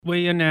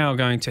We are now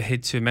going to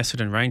head to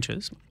Macedon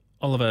Ranges.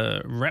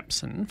 Oliver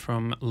Rapson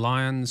from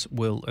Lyons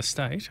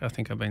Estate. I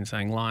think I've been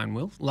saying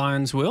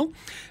Lyons Will.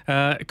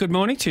 Good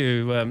morning to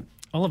you,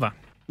 Oliver.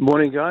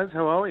 Morning, guys.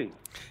 How are we?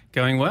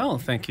 Going well,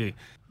 thank you.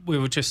 We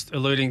were just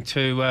alluding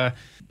to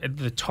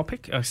the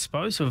topic, I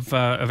suppose, of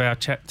our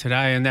chat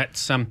today, and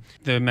that's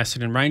the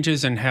Macedon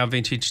Ranges and how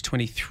Vintage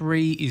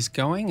 23 is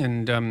going.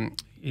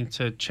 And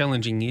it's a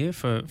challenging year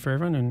for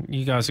everyone, and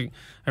you guys are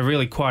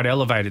really quite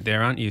elevated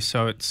there, aren't you?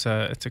 So it's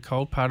a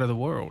cold part of the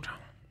world.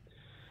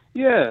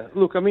 Yeah,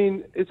 look, I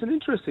mean, it's an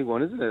interesting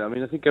one, isn't it? I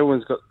mean, I think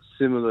everyone's got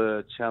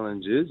similar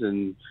challenges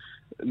and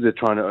they're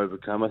trying to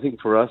overcome. I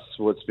think for us,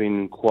 it's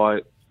been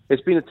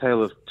a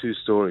tale of two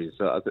stories.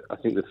 I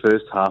think the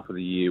first half of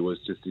the year was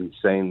just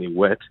insanely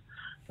wet.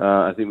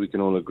 I think we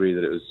can all agree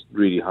that it was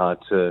really hard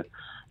to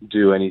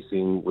do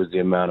anything with the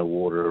amount of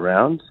water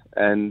around.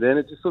 And then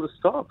it just sort of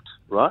stopped,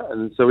 right?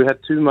 And so we had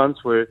 2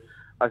 months where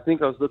I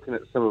think I was looking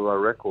at some of our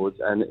records,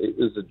 and it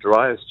was the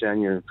driest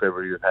January and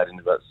February we've had in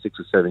about 6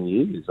 or 7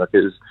 years. Like,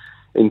 it was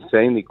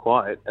insanely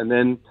quiet. And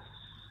then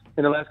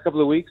in the last couple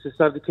of weeks, it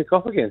started to kick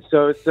off again.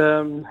 So it's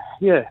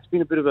it's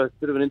been a bit of an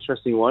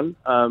interesting one.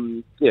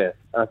 But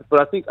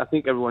I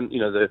think everyone,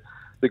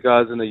 the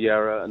guys in the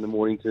Yarra and the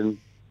Mornington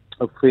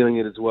are feeling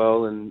it as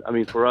well. And I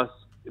mean, for us,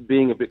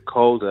 being a bit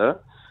colder,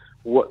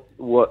 what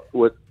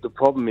the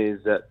problem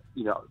is that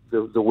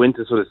the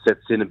winter sort of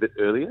sets in a bit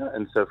earlier,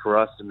 and so for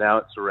us now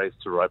it's a race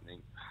to ripening.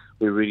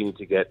 We really need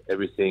to get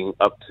everything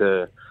up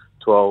to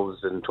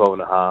 12s and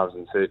 12.5s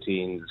and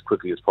 13s as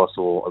quickly as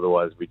possible.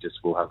 Otherwise, we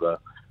just will have a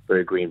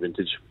very green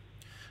vintage.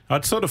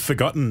 I'd sort of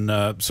forgotten,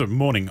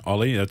 morning,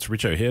 Ollie, it's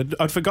Richo here.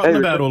 I'd forgotten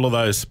about all of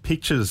those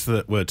pictures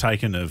that were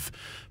taken of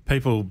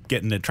people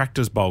getting their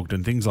tractors bogged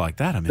and things like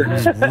that. I mean, it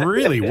was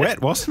really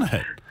wet, wasn't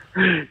it?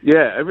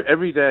 Yeah,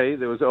 every day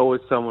there was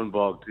always someone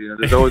bogged.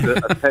 There's always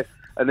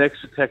an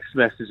extra text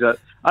message.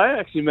 I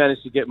actually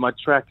managed to get my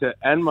tractor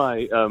and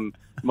my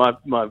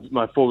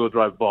four-wheel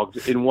drive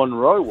bogged in one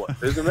row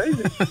once. It was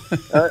amazing.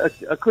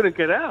 I couldn't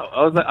get out.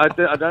 I was like, I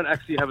don't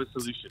actually have a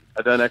solution.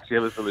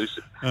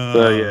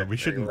 We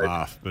shouldn't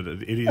laugh, but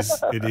it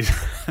is.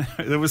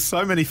 There was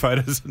so many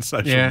photos on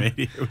social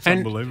media. It was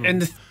unbelievable.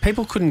 And the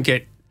people couldn't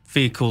get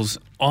vehicles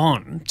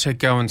on to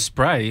go and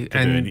spray,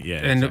 and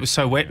it was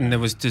so wet and there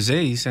was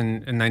disease,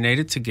 and they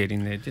needed to get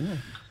in there, didn't they?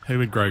 Who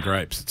would grow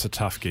grapes? It's a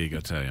tough gig,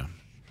 I tell you.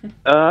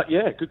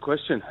 Good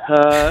question.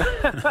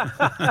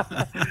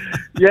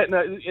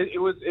 It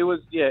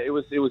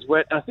was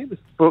wet. I think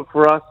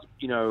for us,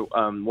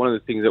 one of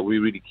the things that we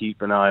really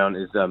keep an eye on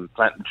is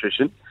plant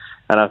nutrition,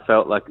 and I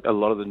felt like a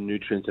lot of the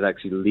nutrients had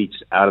actually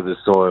leached out of the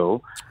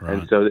soil, right.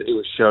 And so it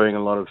was showing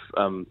a lot of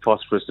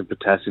phosphorus and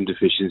potassium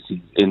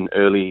deficiencies in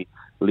early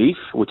leaf,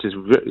 which is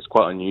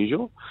quite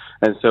unusual.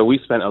 And so we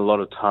spent a lot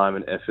of time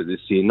and effort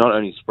this year, not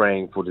only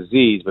spraying for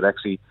disease, but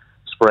actually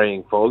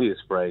spraying foliar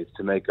sprays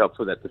to make up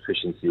for that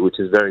deficiency, which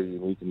is very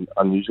unique and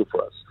unusual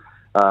for us,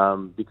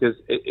 because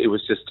it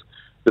was just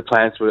the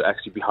plants were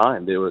actually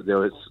behind. They were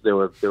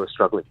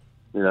struggling,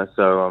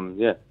 So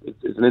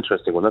it's an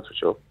interesting one, that's for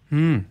sure.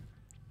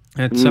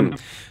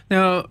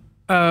 Now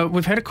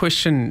we've had a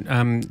question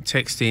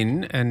text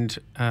in, and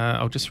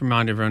I'll just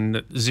remind everyone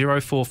that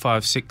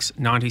 0456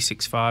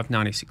 965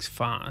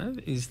 965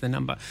 is the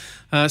number.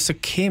 So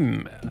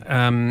Kim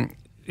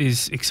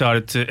is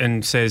excited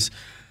and says,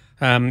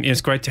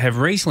 it's great to have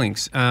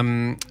Rieslings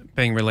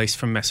being released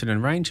from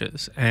Macedon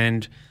Ranges,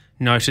 and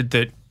noted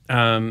that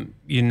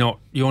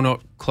you're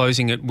not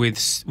closing it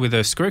with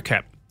a screw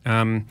cap.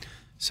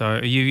 So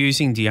are you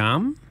using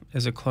Diam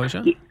as a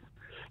closure?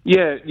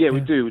 Yeah,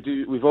 we do.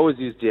 We've always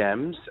used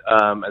Diams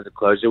as a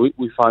closure.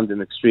 We find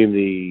them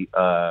extremely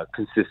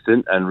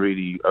consistent and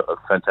really a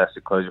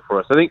fantastic closure for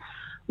us. I think,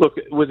 look,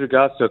 with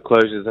regards to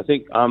closures, I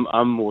think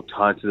I'm more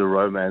tied to the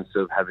romance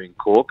of having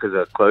cork as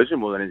a closure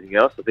more than anything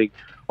else. I think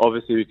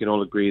obviously we can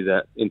all agree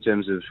that in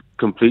terms of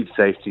complete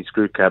safety,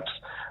 screw caps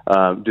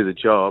do the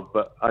job.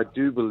 But I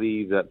do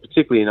believe that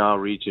particularly in our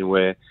region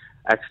where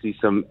actually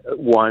some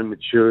wine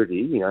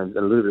maturity, a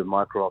little bit of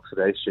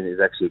micro-oxidation is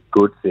actually a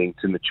good thing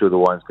to mature the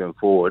wines going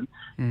forward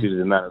due to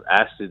the amount of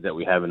acid that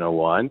we have in our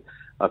wine.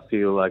 I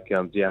feel like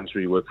Diams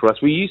really work for us.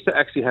 We used to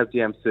actually have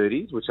Diam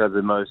 30s, which are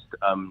the most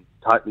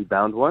tightly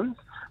bound ones,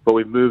 but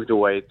we've moved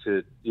away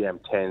to Diam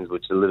 10s,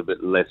 which are a little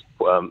bit less,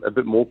 a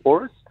bit more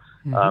porous,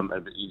 and a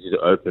bit easier to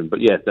open. But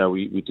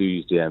we do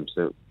use Diam,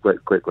 so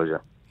great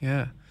closure.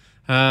 Yeah.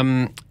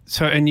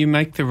 And you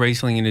make the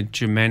Riesling in a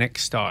Germanic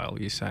style,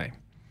 you say?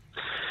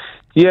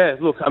 Yeah,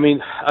 look, I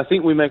mean, I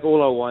think we make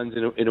all our wines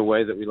in a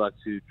way that we like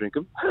to drink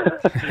them.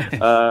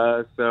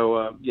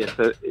 So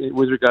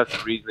with regards to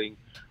Riesling,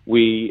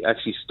 we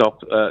actually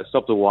stopped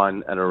the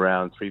wine at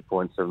around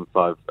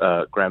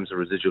 3.75 grams of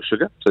residual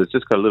sugar. So it's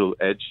just got a little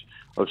edge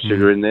of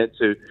sugar in there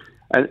too.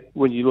 And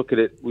when you look at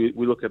it, we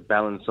look at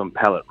balance on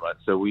palate, right?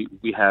 So we're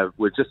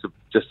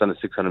just under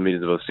 600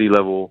 meters above sea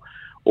level.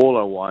 All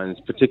our wines,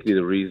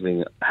 particularly the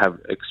Riesling, have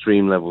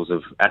extreme levels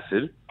of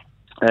acid.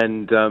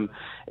 And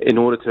in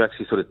order to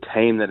actually sort of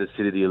tame that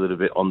acidity a little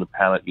bit on the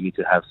palate, you need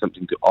to have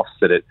something to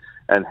offset it,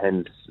 and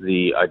hence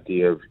the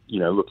idea of,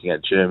 looking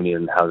at Germany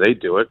and how they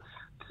do it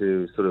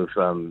to sort of,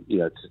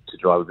 to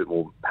drive a bit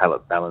more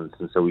palate balance.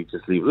 And so we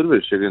just leave a little bit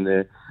of sugar in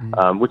there,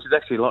 which is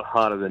actually a lot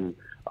harder than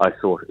I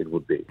thought it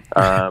would be.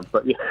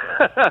 But yeah,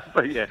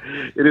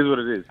 it is what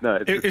it is. No,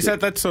 is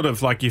that sort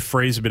of like you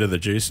freeze a bit of the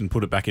juice and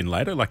put it back in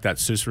later, like that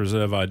Swiss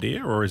Reserve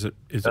idea, or is it?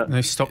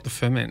 No, stop the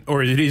ferment,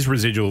 or it is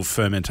residual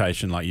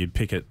fermentation, like you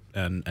pick it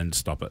and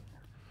stop it.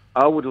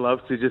 I would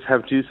love to just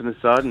have juice on the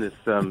side and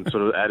just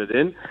sort of add it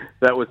in.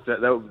 That would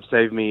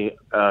save me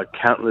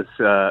countless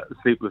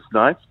sleepless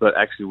nights. But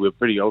actually, we're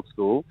pretty old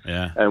school,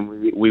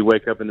 and we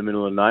wake up in the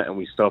middle of the night and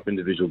we stop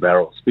individual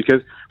barrels,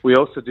 because we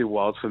also do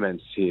wild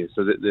ferments here.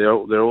 So that they're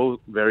all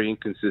very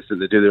inconsistent.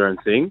 They do their own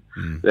thing.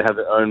 They have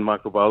their own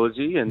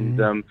microbiology,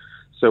 and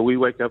so we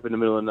wake up in the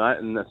middle of the night,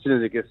 and as soon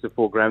as it gets to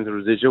 4 grams of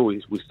residual,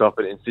 we stop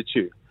it in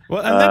situ.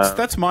 Well, and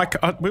that's my.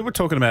 We were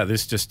talking about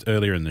this just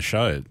earlier in the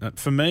show.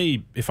 For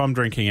me, if I'm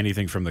drinking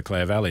anything from the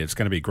Clare Valley, it's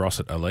going to be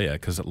Grosset Ollie,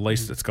 because at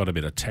least it's got a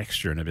bit of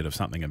texture and a bit of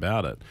something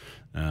about it.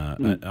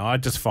 I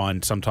just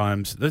find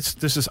sometimes this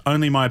is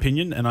only my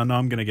opinion, and I know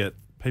I'm going to get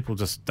people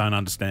just don't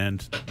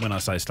understand when I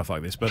say stuff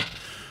like this, but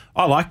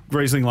I like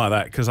Riesling like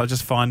that because I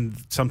just find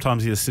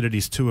sometimes the acidity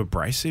is too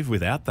abrasive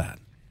without that.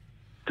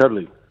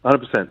 Totally,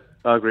 100%.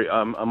 I agree.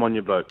 I'm on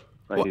your boat.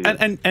 Well,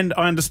 and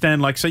I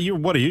understand, like, so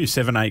what are you,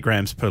 7-8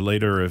 grams per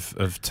litre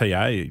of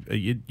TA?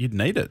 You'd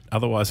need it.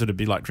 Otherwise, it'd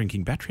be like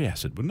drinking battery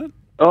acid, wouldn't it?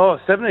 Oh,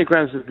 7-8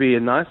 grams would be a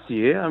nice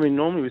year. I mean,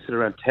 normally we sit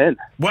around 10.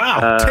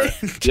 Wow,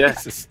 10? Yeah,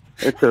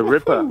 it's a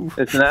ripper.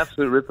 It's an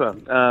absolute ripper.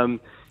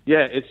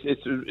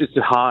 It's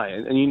a high,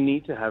 and you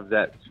need to have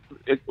that.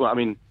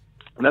 And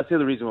that's the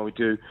other reason why we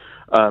do,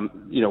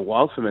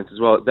 wild ferments as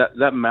well. That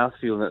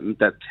mouthfeel and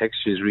that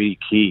texture is really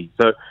key.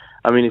 So,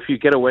 I mean, if you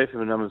get away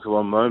from the numbers for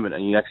one moment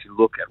and you actually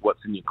look at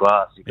what's in your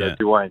glass, you go,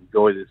 do I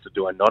enjoy this or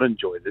do I not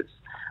enjoy this?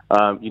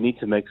 You need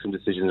to make some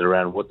decisions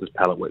around what does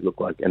palate weight look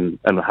like and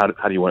how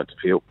do you want it to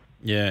feel.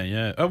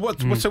 Yeah.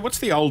 What's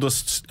the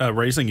oldest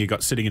Riesling you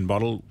got sitting in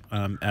bottle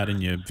out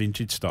in your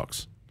vintage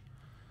stocks?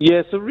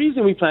 Yeah, so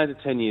Riesling we planted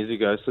 10 years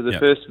ago. So the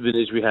first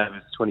vintage we have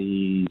is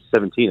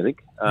 2017, I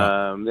think.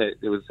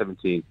 It was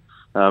 17.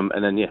 And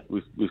then,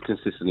 we've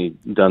consistently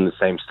done the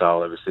same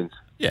style ever since.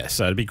 Yeah,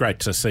 so it'd be great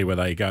to see where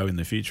they go in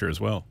the future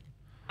as well.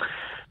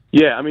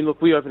 Yeah, I mean,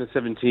 look, we opened at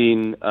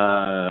 17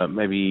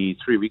 maybe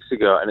 3 weeks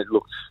ago, and it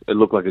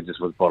looked like it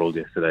just was bottled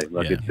yesterday.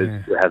 Like it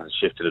hasn't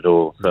shifted at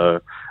all.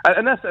 So,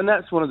 and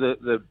that's one of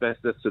the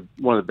best. That's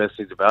one of the best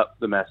things about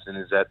the Macedon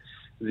is that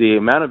the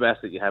amount of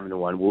acid you have in the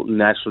wine will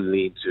naturally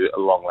lead to a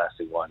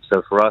long-lasting wine.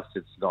 So for us,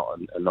 it's not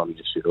an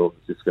issue at all.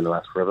 It's just going to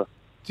last forever.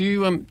 Do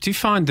you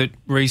find that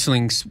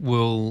Rieslings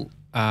will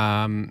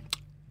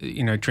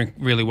drink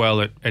really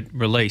well at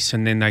release,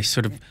 and then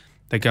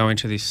they go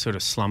into this sort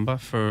of slumber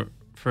for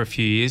a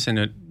few years,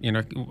 and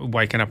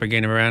waking up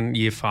again around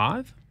year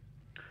 5?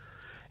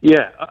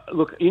 Yeah,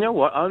 look, you know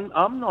what?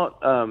 I'm not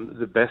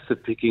the best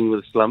at picking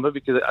with slumber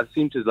because I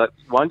seem to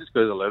wine just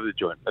goes all over the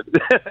joint.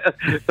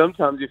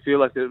 Sometimes you feel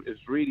like it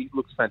really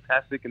looks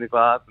fantastic in the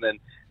glass, and then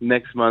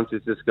next month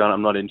it's just gone.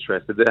 I'm not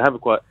interested. They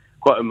have quite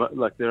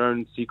like their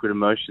own secret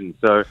emotions.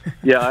 So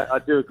yeah, I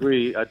do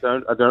agree. I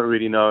don't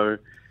really know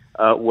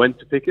when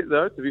to pick it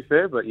though. To be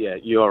fair, but yeah,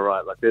 you are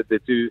right. Like they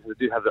do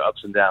have their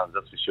ups and downs.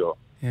 That's for sure.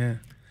 Yeah.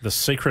 The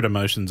secret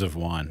emotions of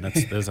wine.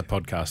 There's a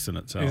podcast in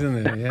itself.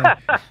 Isn't there? Yeah.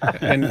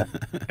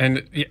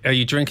 and are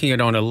you drinking it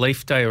on a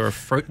leaf day or a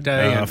fruit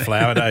day?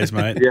 Flower days,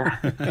 mate.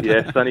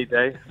 Yeah, sunny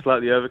day,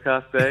 slightly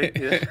overcast day.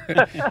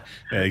 Yeah,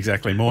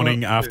 exactly.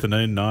 Morning,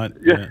 afternoon, night.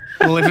 Yeah.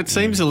 Well, if it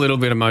seems a little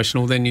bit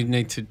emotional, then you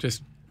need to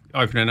just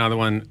open another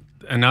one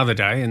another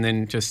day and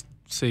then just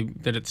see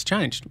that it's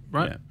changed,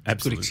 right? Yeah,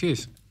 absolutely. Good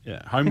excuse.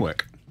 Yeah,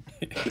 homework.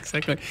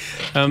 Exactly.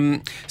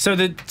 So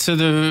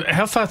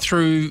how far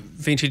through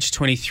vintage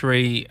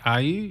 23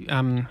 are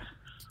you?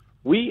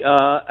 We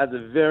are at the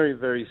very,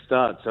 very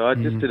start. So I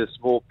just did a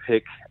small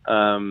pick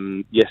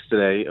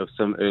yesterday of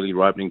some early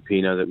ripening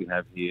Pinot that we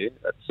have here.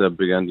 That's a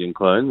Burgundian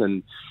clone,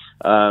 and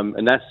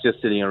that's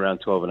just sitting around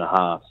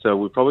 12.5. So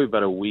we're probably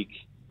about a week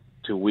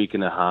to a week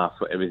and a half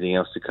for everything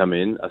else to come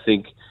in. I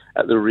think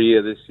at the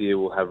rear this year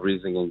we'll have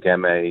Riesling and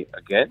Gamay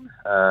again.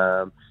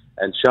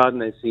 And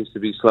Chardonnay seems to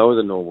be slower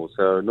than normal.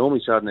 So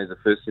normally Chardonnay is the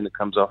first thing that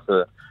comes off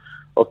the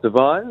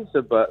vines.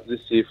 But this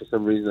year, for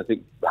some reason, I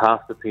think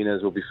half the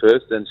Pinots will be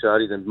first, then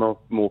Chardonnay, then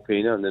more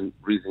Pinot, and then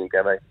Riesling and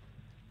Gamay.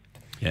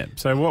 Yeah.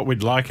 So what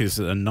we'd like is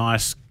a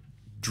nice,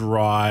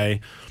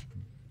 dry,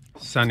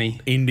 sunny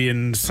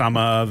Indian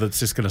summer that's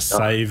just going to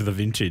save the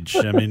vintage.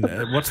 I mean,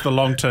 what's the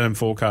long-term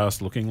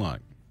forecast looking like?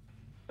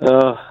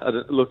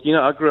 Look,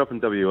 I grew up in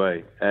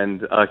WA,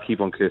 and I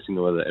keep on cursing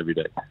the weather every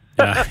day.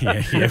 Yeah.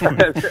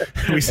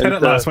 We said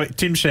it last week.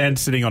 Tim Shan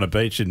sitting on a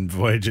beach in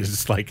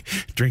Voyages, like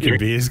drinking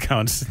beers,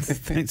 going,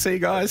 "See you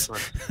guys."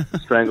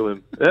 Strangle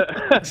him.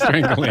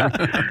 Strangle him.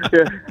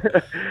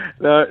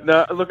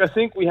 No. Look, I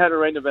think we had a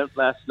rain event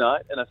last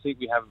night, and I think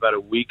we have about a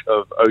week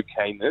of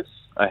okayness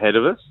ahead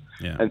of us.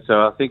 Yeah. And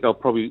so I think I'll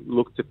probably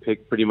look to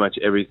pick pretty much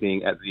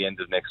everything at the end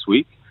of next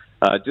week.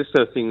 Just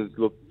so things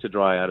look to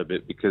dry out a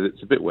bit, because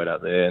it's a bit wet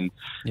out there, and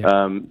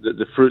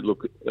the fruit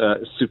look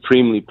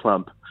supremely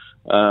plump,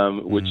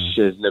 which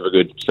is never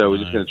good. So we're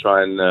just going to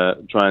try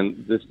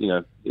and just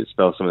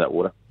expel some of that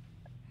water.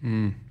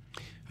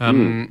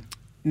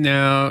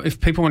 Now,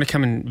 if people want to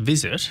come and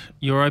visit,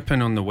 you're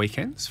open on the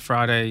weekends,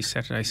 Friday,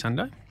 Saturday,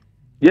 Sunday.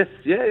 Yes,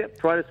 yeah.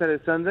 Friday,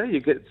 Saturday, Sunday. You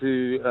get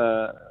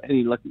to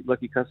any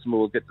lucky customer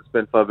will get to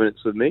spend 5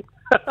 minutes with me,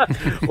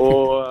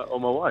 or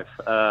my wife,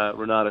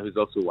 Renata, who's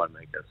also a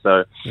winemaker.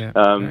 So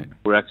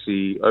we're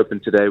actually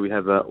open today. We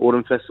have an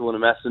autumn festival in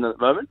Macedon at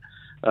the moment,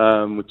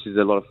 which is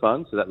a lot of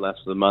fun. So that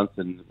lasts for the month,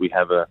 and we're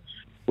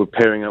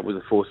pairing up with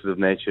the Forces of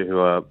Nature, who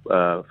are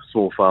a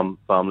small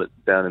farmlet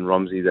down in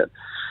Romsey that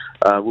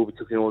we'll be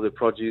cooking all their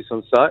produce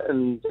on site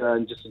and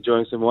just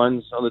enjoying some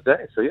wines on the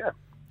day. So yeah.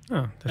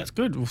 Oh, that's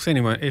good. Well,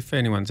 if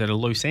anyone's at a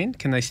loose end,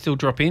 can they still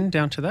drop in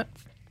down to that?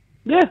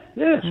 Yeah,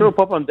 sure.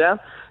 Pop on down.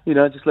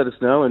 Just let us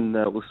know, and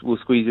we'll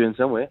squeeze you in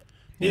somewhere.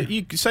 Yeah,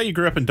 you say you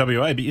grew up in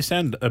WA, but you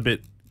sound a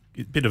bit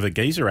of a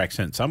geezer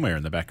accent somewhere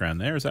in the background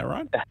there. Is that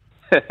right?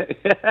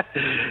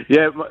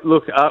 Yeah.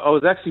 Look, I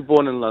was actually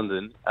born in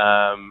London,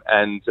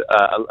 and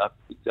I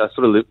sort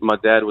of lived. My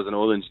dad was an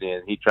oil engineer,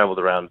 and he travelled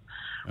around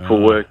for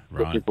work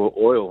looking for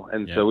oil,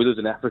 and so we lived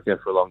in Africa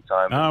for a long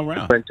time. Oh,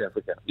 wow. French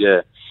Africa,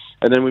 yeah.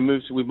 And then we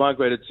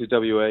migrated to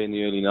WA in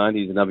the early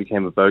 90s, and I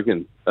became a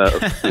bogan.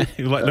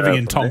 You like living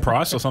in Tom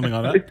Price or something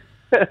like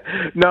that?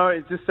 No,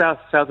 it's just south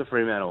of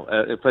Fremantle,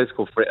 a place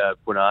called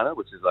Kwinana,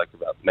 which is like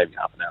about maybe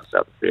half an hour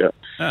south of Fremantle.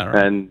 Oh,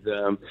 right. And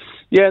and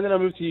then I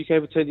moved to the UK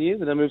for 10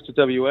 years, and I moved to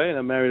WA, and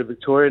I married a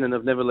Victorian, and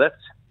I've never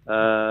left.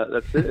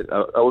 That's it.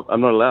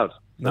 I'm not allowed.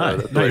 No,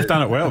 you've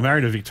done it well.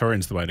 Married a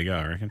Victorian's the way to go,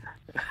 I reckon.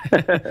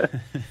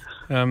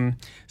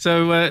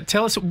 So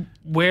tell us,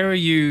 where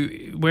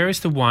is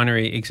the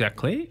winery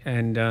exactly?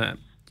 And so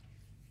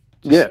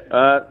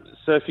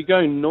if you're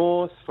going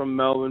north from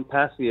Melbourne,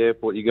 past the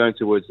airport, you're going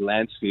towards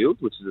Lancefield,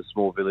 which is a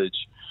small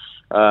village,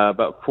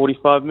 about 50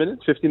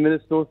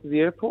 minutes north of the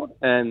airport,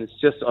 and it's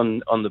just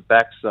on the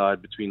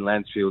backside between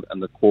Lancefield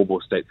and the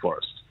Corbould State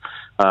Forest.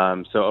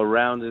 So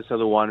around this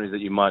other wineries that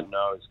you might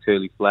know is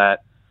Curly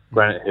Flat,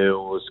 Granite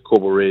Hills,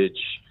 Corbould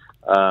Ridge.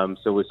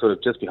 So we're sort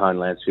of just behind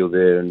Lancefield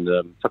there, and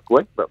tucked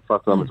away, about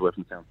 5 kilometres away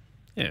from town.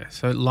 Yeah,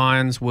 so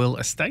Lyons Will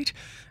Estate,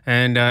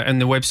 and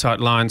the website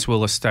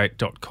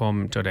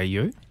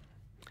lyonswillestate.com.au.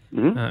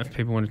 If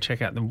people want to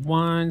check out the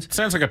wines.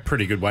 Sounds like a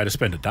pretty good way to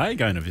spend a day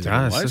going to visit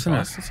all those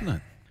guys, doesn't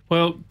it?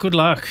 Well, good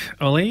luck,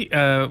 Ollie,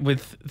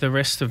 with the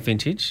rest of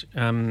vintage.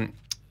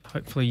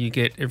 Hopefully you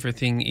get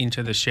everything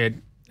into the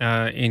shed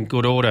in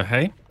good order,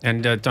 hey?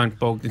 And don't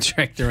bog the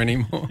tractor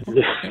anymore.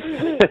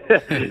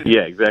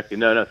 Yeah, exactly.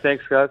 No,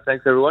 thanks, guys.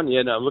 Thanks, everyone.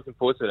 Yeah, no, I'm looking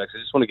forward to it,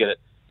 actually. I just want to get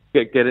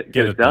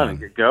it done and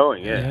get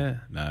going, yeah.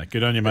 No,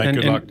 good on you, mate.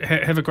 Good luck.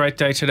 Have a great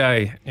day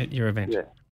today at your event. Yeah.